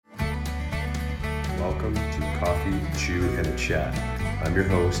welcome to Coffee, Chew, and a Chat. I'm your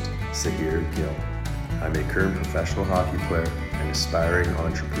host, Sahir Gill. I'm a current professional hockey player and aspiring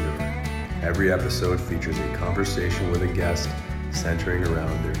entrepreneur. Every episode features a conversation with a guest centering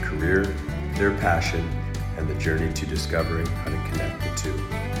around their career, their passion, and the journey to discovering how to connect the two.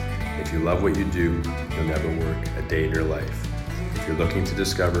 If you love what you do, you'll never work a day in your life. If you're looking to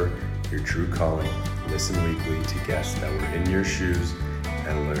discover your true calling, listen weekly to guests that were in your shoes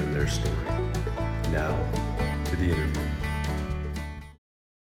and learn their story. Now, to the interview.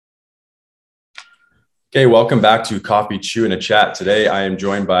 Okay, welcome back to Coffee, Chew, and a Chat. Today, I am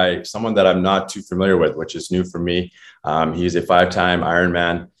joined by someone that I'm not too familiar with, which is new for me. He's a 5-time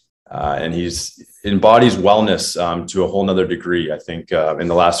Ironman, and he's embodies wellness to a whole nother degree. I think in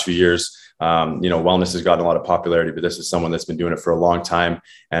the last few years, wellness has gotten a lot of popularity, but this is someone that's been doing it for a long time.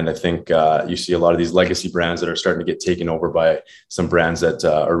 And I think you see a lot of these legacy brands that are starting to get taken over by some brands that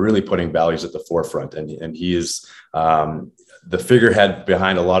are really putting values at the forefront. And he is the figurehead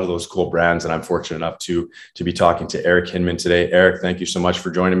behind a lot of those cool brands. And I'm fortunate enough to be talking to Eric Hinman today. Eric, thank you so much for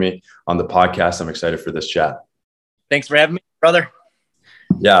joining me on the podcast. I'm excited for this chat. Thanks for having me, brother.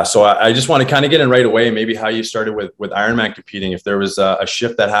 Yeah. So I just want to kind of get in right away, maybe how you started with Ironman competing, if there was a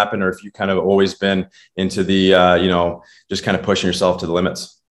shift that happened, or if you kind of always been into the, just kind of pushing yourself to the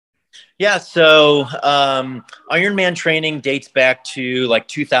limits. Yeah. So Ironman training dates back to like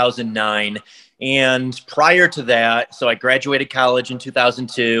 2009. And prior to that, so I graduated college in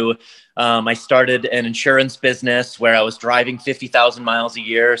 2002. I started an insurance business where I was driving 50,000 miles a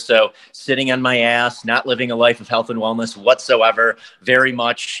year. So sitting on my ass, not living a life of health and wellness whatsoever, very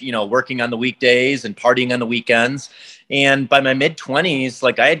much, working on the weekdays and partying on the weekends. And by my mid-20s,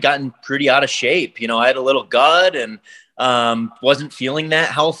 like I had gotten pretty out of shape. I had a little gut and wasn't feeling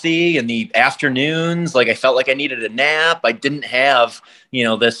that healthy in the afternoons. Like I felt like I needed a nap. I didn't have,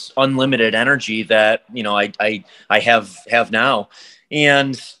 this unlimited energy that, I have now.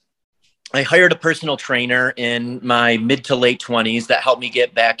 And I hired a personal trainer in my mid to late 20s that helped me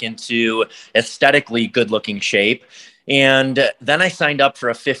get back into aesthetically good looking shape. And then I signed up for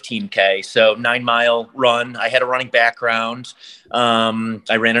a 15K, so 9-mile run. I had a running background.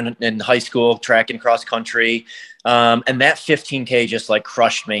 I ran in high school, track and cross country. And that 15K just like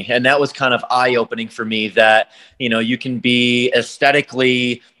crushed me. And that was kind of eye-opening for me that, you can be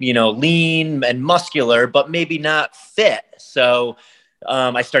aesthetically, lean and muscular, but maybe not fit. So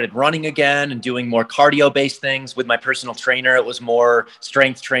I started running again and doing more cardio-based things with my personal trainer. It was more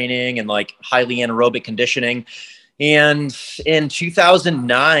strength training and like highly anaerobic conditioning. And in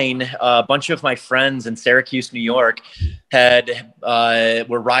 2009, a bunch of my friends in Syracuse, New York, were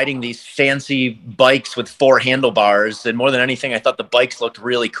riding these fancy bikes with 4 handlebars. And more than anything, I thought the bikes looked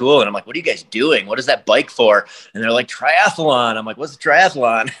really cool. And I'm like, what are you guys doing? What is that bike for? And they're like, triathlon. I'm like, what's a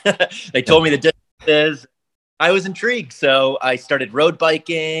triathlon? They told me the distances. I was intrigued. So I started road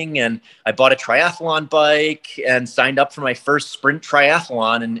biking and I bought a triathlon bike and signed up for my first sprint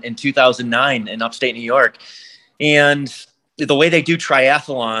triathlon in 2009 in upstate New York. And the way they do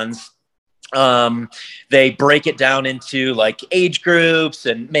triathlons, they break it down into like age groups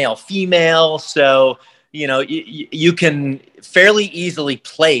and male, female. So, you can fairly easily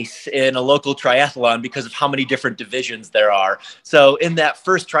place in a local triathlon because of how many different divisions there are. So in that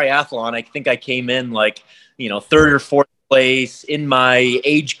first triathlon, I think I came in like, 3rd or 4th place in my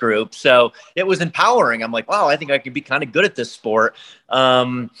age group. So it was empowering. I'm like, wow, I think I could be kind of good at this sport.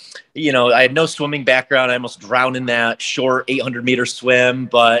 I had no swimming background. I almost drowned in that short 800-meter swim,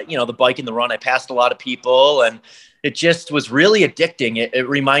 but the bike and the run, I passed a lot of people, and it just was really addicting. It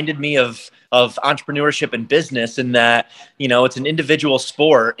reminded me of entrepreneurship and business in that, it's an individual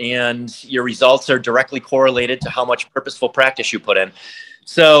sport and your results are directly correlated to how much purposeful practice you put in.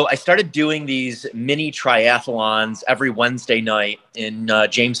 So I started doing these mini triathlons every Wednesday night in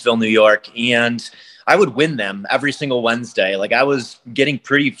Jamesville, New York, and I would win them every single Wednesday. Like I was getting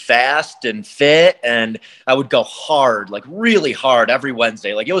pretty fast and fit, and I would go hard, like really hard every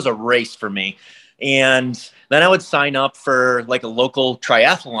Wednesday. Like it was a race for me. And then I would sign up for like a local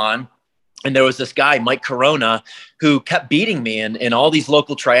triathlon. And there was this guy, Mike Corona, who kept beating me in all these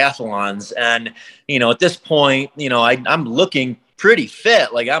local triathlons. And, at this point, I'm looking pretty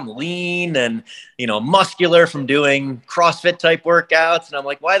fit. Like I'm lean and, muscular from doing CrossFit type workouts. And I'm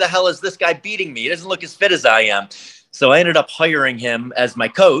like, why the hell is this guy beating me? He doesn't look as fit as I am. So I ended up hiring him as my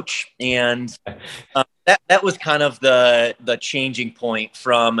coach. And that was kind of the changing point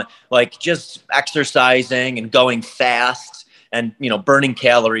from like just exercising and going fast and, burning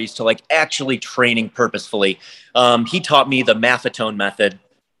calories to like actually training purposefully. He taught me the Maffetone method,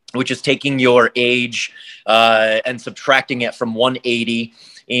 which is taking your age and subtracting it from 180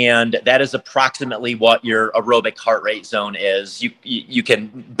 And that is approximately what your aerobic heart rate zone is. You can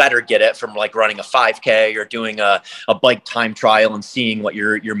better get it from like running a 5K or doing a bike time trial and seeing what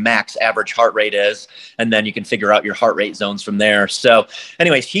your max average heart rate is. And then you can figure out your heart rate zones from there. So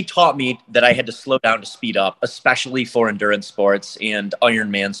anyways, he taught me that I had to slow down to speed up, especially for endurance sports and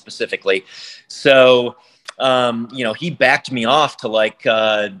Ironman specifically. So, he backed me off to like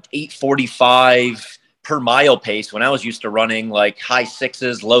 8:45 per mile pace when I was used to running like high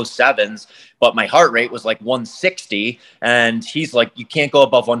sixes, low sevens, but my heart rate was like 160. And he's like, you can't go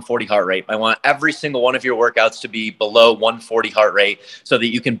above 140 heart rate. I want every single one of your workouts to be below 140 heart rate so that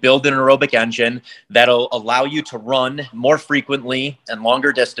you can build an aerobic engine that'll allow you to run more frequently and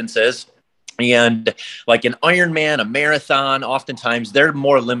longer distances. And like an Ironman, a marathon, oftentimes they're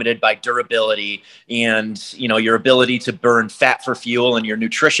more limited by durability and, your ability to burn fat for fuel and your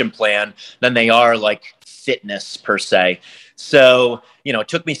nutrition plan than they are like fitness per se. So, it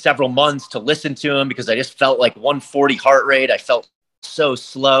took me several months to listen to him because I just felt like 140 heart rate. I felt so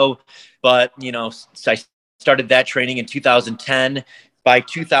slow, but, so I started that training in 2010. By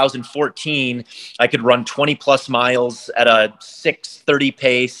 2014, I could run 20 plus miles at a 6:30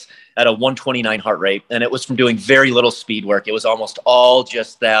 pace at a 129 heart rate. And it was from doing very little speed work. It was almost all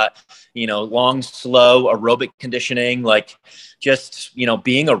just that, long, slow aerobic conditioning, like just,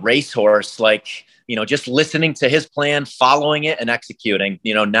 being a racehorse, like, just listening to his plan, following it and executing,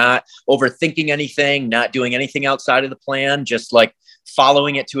 not overthinking anything, not doing anything outside of the plan, just like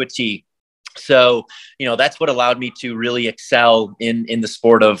following it to a T. So, that's what allowed me to really excel in the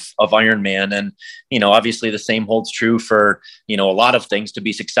sport of Ironman. And, obviously the same holds true for, a lot of things to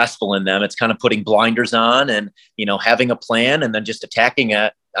be successful in them. It's kind of putting blinders on and, having a plan and then just attacking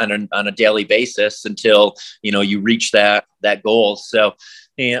it on a daily basis until, you reach that goal. So,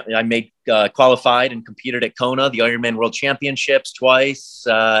 I made qualified and competed at Kona, the Ironman World Championships twice.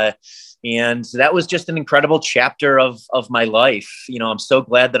 And that was just an incredible chapter of my life. I'm so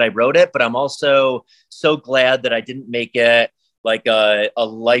glad that I wrote it, but I'm also so glad that I didn't make it like a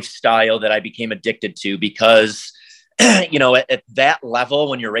lifestyle that I became addicted to because, at that level,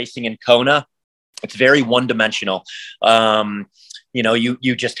 when you're racing in Kona, it's very one-dimensional.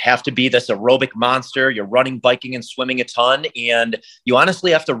 You just have to be this aerobic monster. You're running, biking, and swimming a ton. And you honestly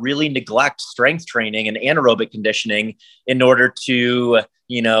have to really neglect strength training and anaerobic conditioning in order to,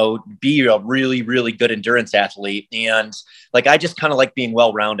 be a really, really good endurance athlete. And like, I just kind of like being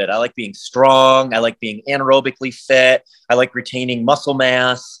well-rounded. I like being strong. I like being anaerobically fit. I like retaining muscle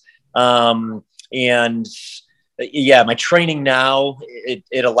mass. And yeah, my training now,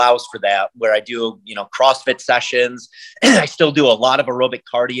 it allows for that where I do, CrossFit sessions. I still do a lot of aerobic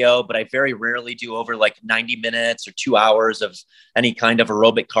cardio, but I very rarely do over like 90 minutes or 2 hours of any kind of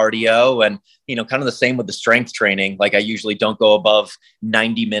aerobic cardio. And, kind of the same with the strength training. Like I usually don't go above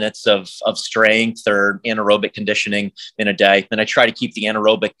 90 minutes of strength or anaerobic conditioning in a day. And I try to keep the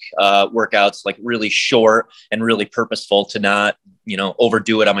anaerobic workouts like really short and really purposeful to not,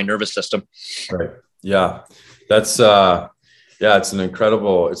 overdo it on my nervous system. Right. Yeah. That's it's an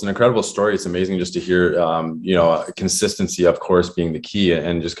incredible story. It's amazing just to hear, consistency, of course, being the key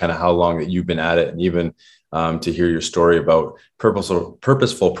and just kind of how long that you've been at it. And even to hear your story about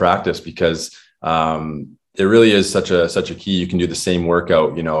purposeful practice, because it really is such a key. You can do the same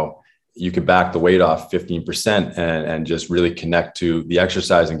workout, you can back the weight off 15% and just really connect to the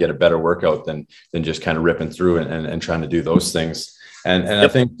exercise and get a better workout than just kind of ripping through and trying to do those things. And I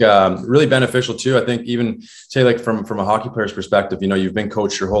think really beneficial too. I think even say like from a hockey player's perspective, you've been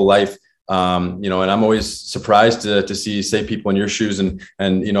coached your whole life, and I'm always surprised to see, say, people in your shoes and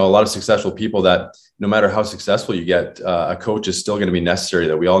a lot of successful people that no matter how successful you get, a coach is still going to be necessary,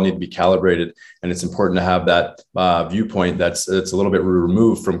 that we all need to be calibrated. And it's important to have that viewpoint that's a little bit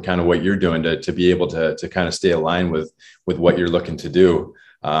removed from kind of what you're doing to be able to kind of stay aligned with what you're looking to do.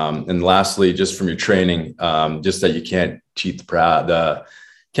 And lastly, just from your training, just that you can't cheat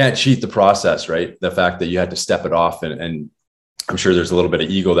the process, right? The fact that you had to step it off, and I'm sure there's a little bit of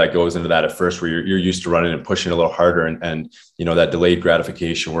ego that goes into that at first, where you're used to running and pushing a little harder, and that delayed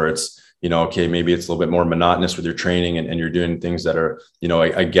gratification where it's, okay, maybe it's a little bit more monotonous with your training and you're doing things that are,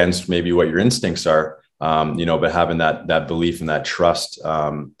 against maybe what your instincts are, but having that belief and that trust,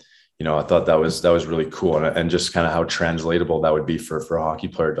 I thought that was really cool, and just kind of how translatable that would be for a hockey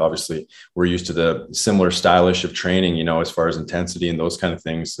player. Obviously, we're used to the similar stylish of training, as far as intensity and those kind of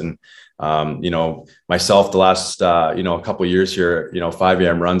things. And Myself, the last, a couple of years here, 5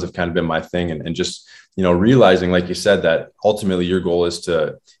 a.m. runs have kind of been my thing, and just, realizing, like you said, that ultimately your goal is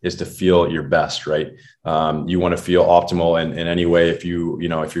to feel your best, right? You want to feel optimal in any way. If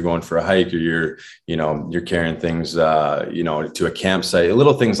if you're going for a hike, or you're carrying things, to a campsite,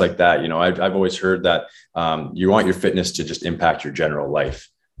 little things like that. I've always heard that you want your fitness to just impact your general life.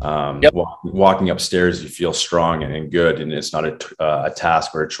 Yep. Walking upstairs, you feel strong and good, and it's not a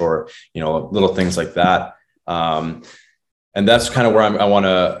task or a chore, little things like that. And that's kind of where I want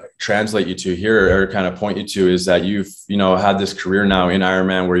to translate you to here, or kind of point you to, is that you've, had this career now in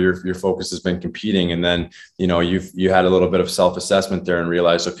Ironman where your focus has been competing. And then, you had a little bit of self-assessment there and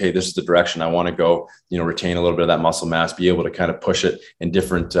realized, okay, this is the direction I want to go, retain a little bit of that muscle mass, be able to kind of push it in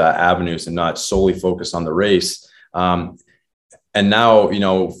different avenues and not solely focus on the race. And now,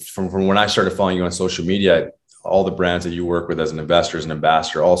 from when I started following you on social media, all the brands that you work with as an investor, as an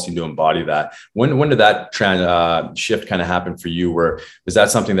ambassador, all seem to embody that. When did that shift kind of happen for you? Where was that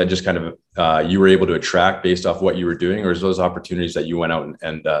something that just kind of you were able to attract based off what you were doing, or is those opportunities that you went out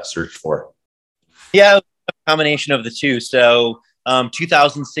and searched for? Yeah, a combination of the two. So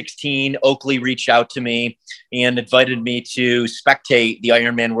 2016, Oakley reached out to me and invited me to spectate the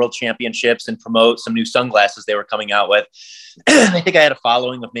Ironman World Championships and promote some new sunglasses they were coming out with. I think I had a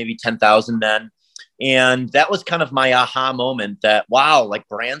following of maybe 10,000 then. And that was kind of my aha moment that, wow, like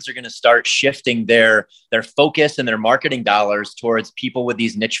brands are going to start shifting their focus and their marketing dollars towards people with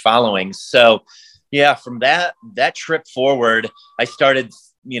these niche followings. So yeah, from that trip forward, I started,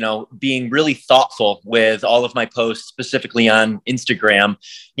 being really thoughtful with all of my posts, specifically on Instagram,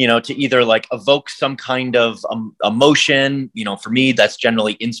 to either like evoke some kind of emotion, for me, that's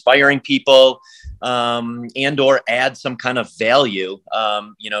generally inspiring people, and or add some kind of value,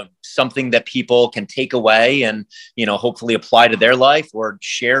 something that people can take away and, hopefully apply to their life or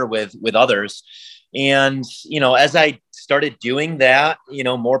share with others. And, as I started doing that,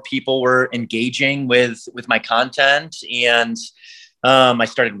 more people were engaging with my content, and I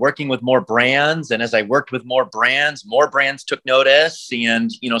started working with more brands. And as I worked with more brands took notice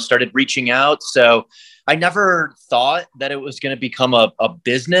and, started reaching out. So I never thought that it was going to become a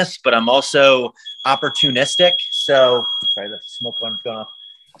business, but I'm also opportunistic. So sorry, the smoke alarm's going off.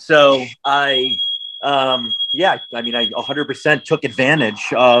 So I 100% took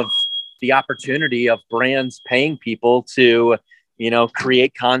advantage of the opportunity of brands paying people to,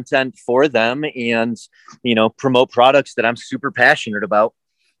 create content for them and, promote products that I'm super passionate about.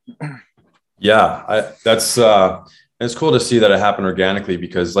 Yeah, it's cool to see that it happened organically,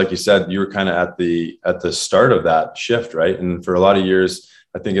 because like you said, you were kind of at the start of that shift, right? And for a lot of years,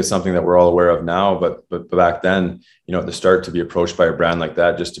 I think it's something that we're all aware of now, but back then, at the start, to be approached by a brand like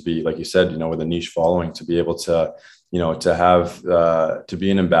that, just to be, like you said, with a niche following, to be able to, to be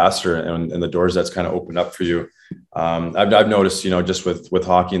an ambassador, and the doors that's kind of opened up for you. I've noticed, just with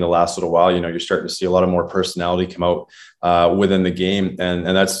hockey in the last little while, you're starting to see a lot of more personality come out within the game, and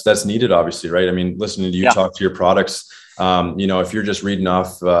that's needed, obviously, right? I mean, listening to you talk to your products, if you're just reading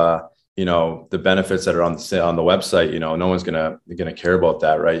off, the benefits that are on the website, no one's gonna care about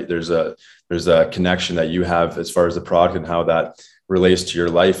that, right? There's a connection that you have as far as the product and how that relates to your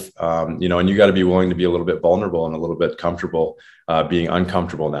life, and you got to be willing to be a little bit vulnerable and a little bit comfortable being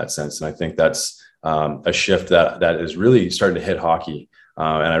uncomfortable in that sense. And I think that's a shift that is really starting to hit hockey, and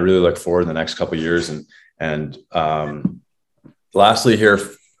I really look forward in the next couple of years. And lastly here,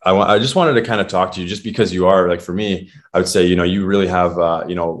 I just wanted to kind of talk to you, just because you are, like, for me, I would say, you really have,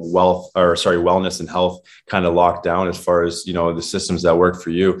 wellness and health kind of locked down, as far as, the systems that work for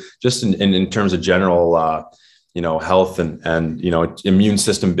you, just in terms of general, health and immune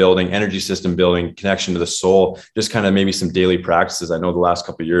system building, energy system building, connection to the soul, just kind of maybe some daily practices. I know the last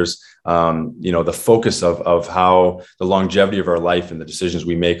couple of years, the focus of how the longevity of our life and the decisions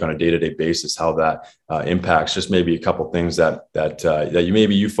we make on a day-to-day basis, how that impacts, just maybe a couple of things that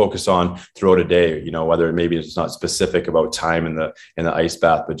you focus on throughout a day, whether maybe it's not specific about time in the ice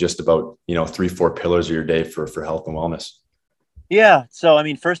bath, but just about, 3-4 pillars of your day for health and wellness. Yeah. So, I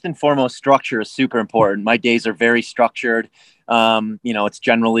mean, first and foremost, structure is super important. My days are very structured. It's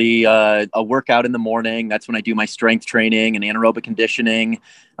generally a workout in the morning. That's when I do my strength training and anaerobic conditioning.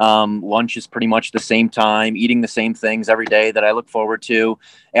 Lunch is pretty much the same time, eating the same things every day that I look forward to.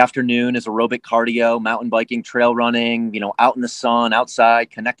 Afternoon is aerobic cardio, mountain biking, trail running, out in the sun,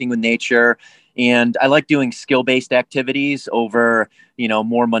 outside, connecting with nature. And I like doing skill-based activities over,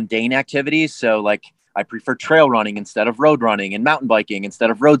 more mundane activities. So like, I prefer trail running instead of road running, and mountain biking instead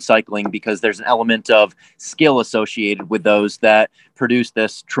of road cycling, because there's an element of skill associated with those that produce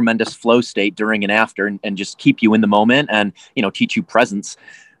this tremendous flow state during and after, and just keep you in the moment and, teach you presence.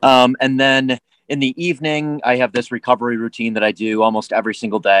 And then in the evening, I have this recovery routine that I do almost every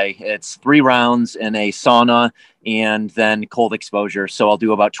single day. It's 3 rounds in a sauna and then cold exposure. So I'll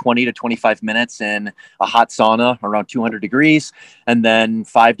do about 20 to 25 minutes in a hot sauna around 200 degrees, and then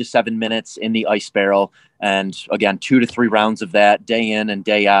 5 to 7 minutes in the ice barrel. And again, 2 to 3 rounds of that day in and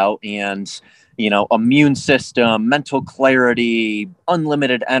day out. And immune system, mental clarity,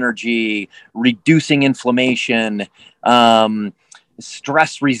 unlimited energy, reducing inflammation,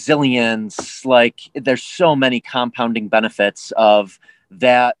 stress resilience. Like, there's so many compounding benefits of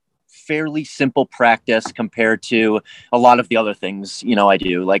that fairly simple practice compared to a lot of the other things I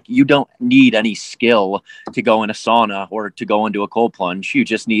do. Like, you don't need any skill to go in a sauna or to go into a cold plunge. You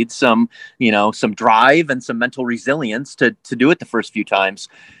just need some drive and some mental resilience to do it the first few times.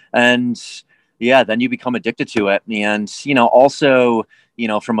 And yeah, then you become addicted to it. And also,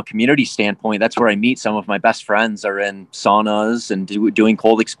 from a community standpoint, that's where I meet some of my best friends, are in saunas and doing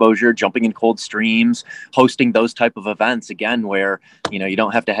cold exposure, jumping in cold streams, hosting those type of events, again, where, you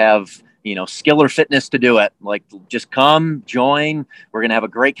don't have to have, skill or fitness to do it. Like, just come, join. We're going to have a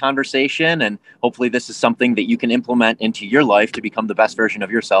great conversation. And hopefully this is something that you can implement into your life to become the best version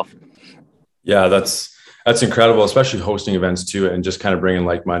of yourself. Yeah, that's incredible, especially hosting events too, and just kind of bringing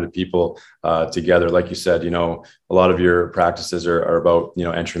like-minded people together. Like you said, a lot of your practices are about,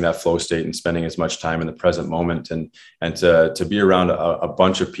 entering that flow state and spending as much time in the present moment, and to be around a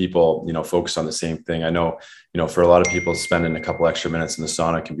bunch of people, focused on the same thing. I know, for a lot of people, spending a couple extra minutes in the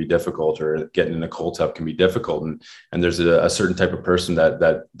sauna can be difficult, or getting in the cold tub can be difficult. And there's a certain type of person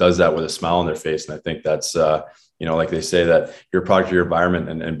that does that with a smile on their face. And I think that's, like they say, that you're a product of your environment,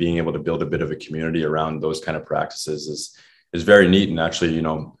 and being able to build a bit of a community around those kind of practices is very neat. And actually,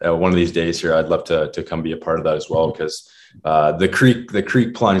 one of these days here, I'd love to come be a part of that as well, because the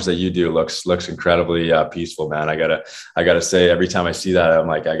creek plunge that you do looks incredibly peaceful, man. I gotta say, every time I see that, I'm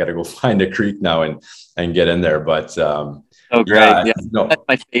like, I gotta go find a creek now and get in there. But oh, great. Yeah. No. That's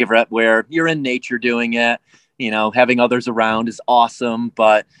my favorite, where you're in nature doing it. Having others around is awesome.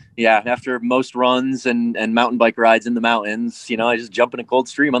 But yeah, after most runs and mountain bike rides in the mountains, I just jump in a cold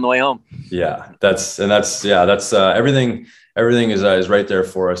stream on the way home. Yeah, that's everything is right there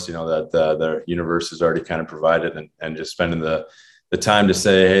for us. That the universe has already kind of provided, and just spending the time to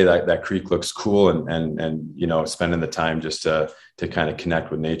say, hey, that creek looks cool, and spending the time just to kind of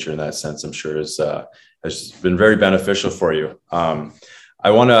connect with nature in that sense, I'm sure has been very beneficial for you. I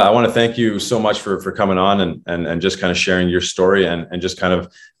want to thank you so much for coming on and just kind of sharing your story and just kind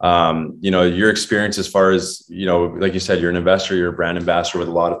of, your experience as far as, like you said, you're an investor, you're a brand ambassador with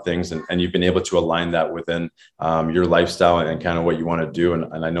a lot of things, and you've been able to align that within your lifestyle and kind of what you want to do.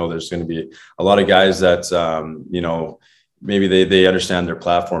 And I know there's going to be a lot of guys that, maybe they understand their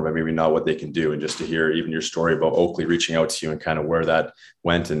platform, but maybe not what they can do. And just to hear even your story about Oakley reaching out to you and kind of where that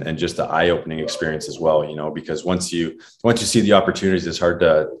went, and just the eye-opening experience as well, because once you see the opportunities, it's hard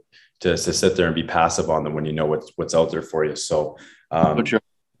to sit there and be passive on them when you know what's out there for you. So, sure.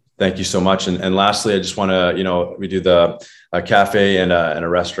 Thank you so much. And lastly, I just want to, we do the cafe and a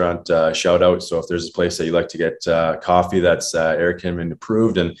restaurant shout out. So if there's a place that you like to get coffee that's Eric Hinman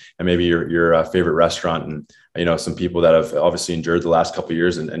approved, and maybe your favorite restaurant, and some people that have obviously endured the last couple of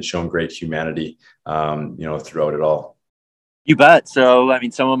years and shown great humanity, throughout it all. You bet. So,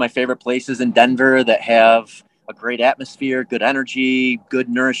 some of my favorite places in Denver that have a great atmosphere, good energy, good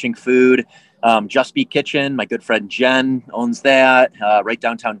nourishing food. Just Be Kitchen, my good friend Jen owns that, right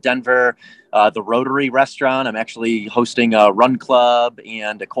downtown Denver. The Rotary Restaurant, I'm actually hosting a run club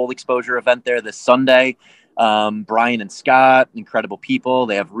and a cold exposure event there this Sunday. Brian and Scott, incredible people.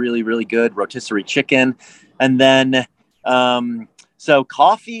 They have really, really good rotisserie chicken. And then, so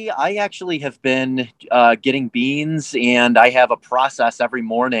coffee, I actually have been getting beans, and I have a process every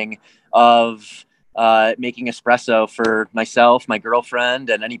morning of making espresso for myself, my girlfriend,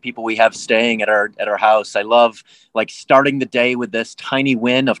 and any people we have staying at our house. I love starting the day with this tiny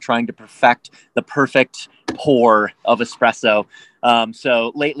win of trying to perfect the perfect pour of espresso.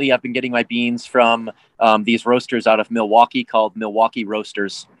 So lately I've been getting my beans from these roasters out of Milwaukee called Milwaukee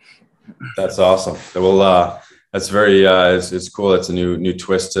Roasters. That's awesome. Well, that's very, it's cool. It's a new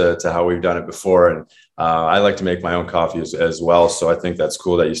twist to how we've done it before. And I like to make my own coffee as well. So I think that's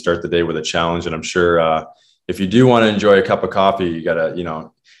cool that you start the day with a challenge. And I'm sure if you do want to enjoy a cup of coffee, you gotta,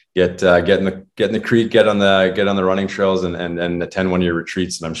 get in the creek, get on the running trails, and attend one of your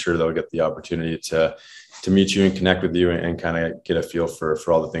retreats. And I'm sure they'll get the opportunity to to meet you and connect with you and kind of get a feel for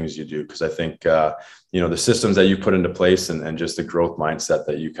all the things you do. Because I think, the systems that you put into place and just the growth mindset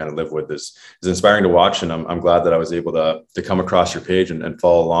that you kind of live with is inspiring to watch. And I'm glad that I was able to come across your page and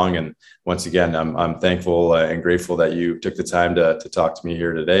follow along. And once again, I'm thankful and grateful that you took the time to talk to me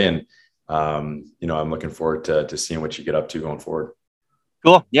here today. And, I'm looking forward to seeing what you get up to going forward.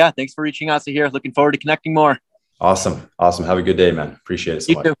 Cool. Yeah. Thanks for reaching out to here. Looking forward to connecting more. Awesome. Have a good day, man. Appreciate it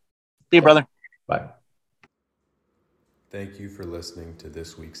so much. You too. See you, brother. Bye. Thank you for listening to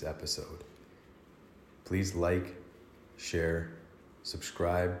this week's episode. Please like, share,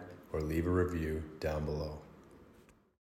 subscribe, or leave a review down below.